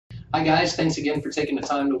Hi guys, thanks again for taking the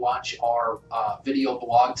time to watch our video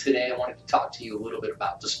blog today. I wanted to talk to you a little bit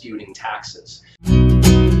about disputing taxes.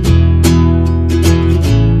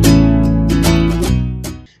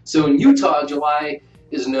 So in Utah, July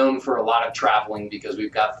is known for a lot of traveling because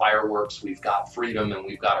we've got fireworks, we've got freedom, and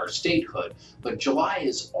we've got our statehood. But July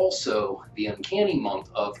is also the uncanny month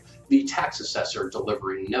of the tax assessor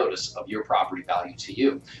delivering notice of your property value to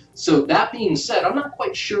you. So that being said, I'm not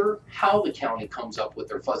quite sure how the county comes up with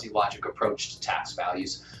their fuzzy logic approach to tax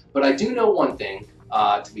values, but I do know one thing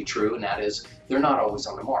to be true, and that is they're not always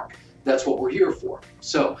on the mark. That's what we're here for.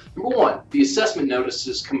 So, number one, the assessment notice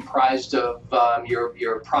is comprised of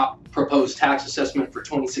your proposed tax assessment for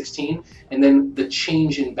 2016, and then the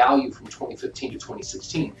change in value from 2015 to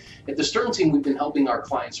 2016. At the Stern team, we've been helping our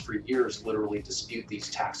clients for years literally dispute these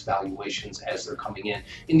tax valuations as they're coming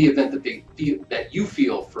in the event that you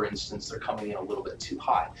feel, for instance, they're coming in a little bit too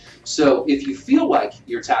high. So, if you feel like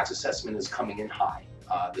your tax assessment is coming in high,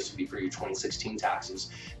 this would be for your 2016 taxes,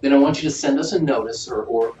 then I want you to send us a notice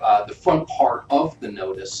or the front part of the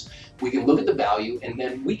notice. We can look at the value, and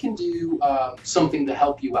then we can do something to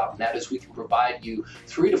help you out, and that is we can provide you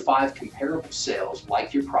 3 to 5 comparable sales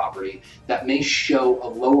like your property that may show a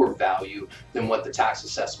lower value than what the tax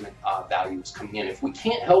assessment value is coming in. If we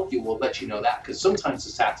can't help you, we'll let you know that, because sometimes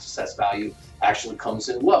the tax assessed value actually comes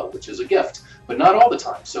in low, which is a gift, but not all the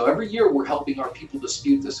time. So every year we're helping our people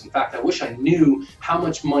dispute this. In fact, I wish I knew how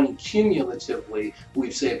much money cumulatively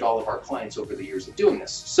we've saved all of our clients over the years of doing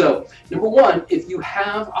this. So number one, if you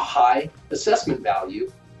have a high assessment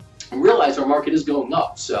value, realize our market is going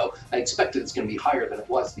up, so I expect it's going to be higher than it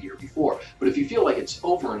was the year before. But if you feel like it's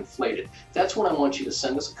overinflated, that's when I want you to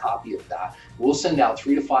send us a copy of that. We'll send out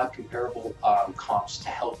 3 to 5 comparable comps to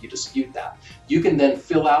help you dispute that. You can then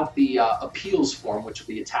fill out the appeals form, which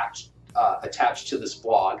will be attached to this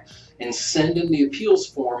blog, and send in the appeals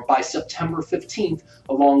form by September 15th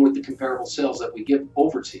along with the comparable sales that we give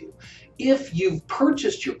over to you. If you've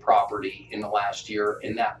purchased your property in the last year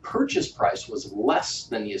and that purchase price was less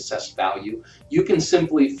than the assessed value, you can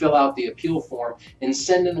simply fill out the appeal form and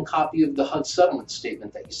send in a copy of the HUD settlement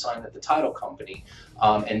statement that you signed at the title company,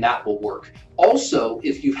 and that will work. Also,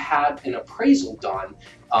 if you've had an appraisal done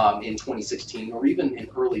in 2016 or even in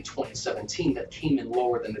early 2017 that came in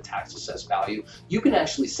lower than the tax assessed value, you can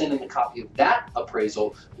actually send in a copy of that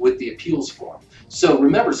appraisal with the appeals form. So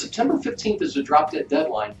remember, September 15th is the drop dead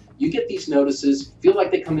deadline. You get these notices, feel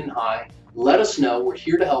like they come in high, let us know. We're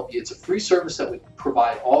here to help you. It's a free service that we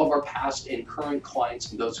provide all of our past and current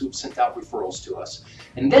clients and those who have sent out referrals to us.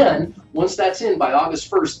 And then once that's in by August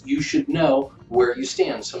 1st, you should know where you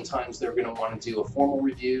stand. Sometimes they're going to want to do a formal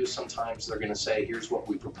review. Sometimes they're going to say, here's what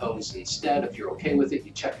we propose instead. If you're okay with it,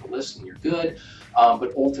 you check the list and you're good.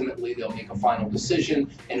 But ultimately, they'll make a final decision,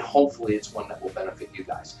 and hopefully it's one that will benefit you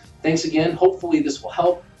guys. Thanks again. Hopefully this will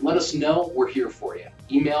help. Let us know. We're here for you.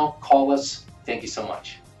 Email, call us. Thank you so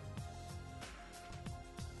much.